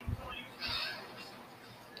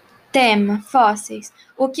Tema: fósseis.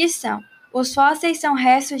 O que são? Os fósseis são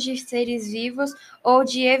restos de seres vivos ou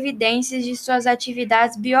de evidências de suas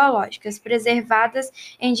atividades biológicas, preservadas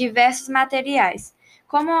em diversos materiais.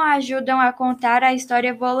 Como ajudam a contar a história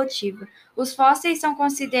evolutiva? Os fósseis são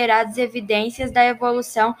considerados evidências da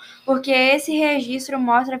evolução porque esse registro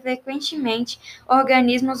mostra frequentemente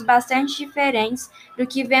organismos bastante diferentes do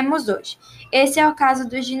que vemos hoje. Esse é o caso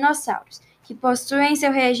dos dinossauros, que possuem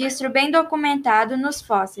seu registro bem documentado nos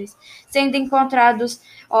fósseis, sendo encontrados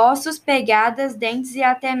ossos, pegadas, dentes e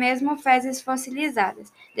até mesmo fezes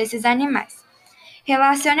fossilizadas desses animais.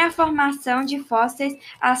 Relacione a formação de fósseis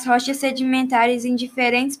às rochas sedimentares em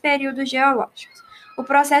diferentes períodos geológicos. O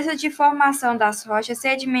processo de formação das rochas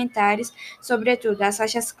sedimentares, sobretudo as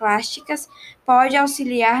rochas clásticas, pode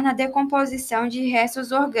auxiliar na decomposição de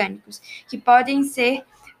restos orgânicos, que podem ser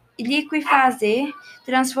liquefazer,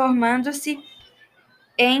 transformando-se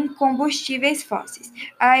em combustíveis fósseis,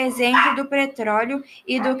 a exemplo do petróleo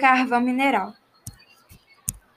e do carvão mineral.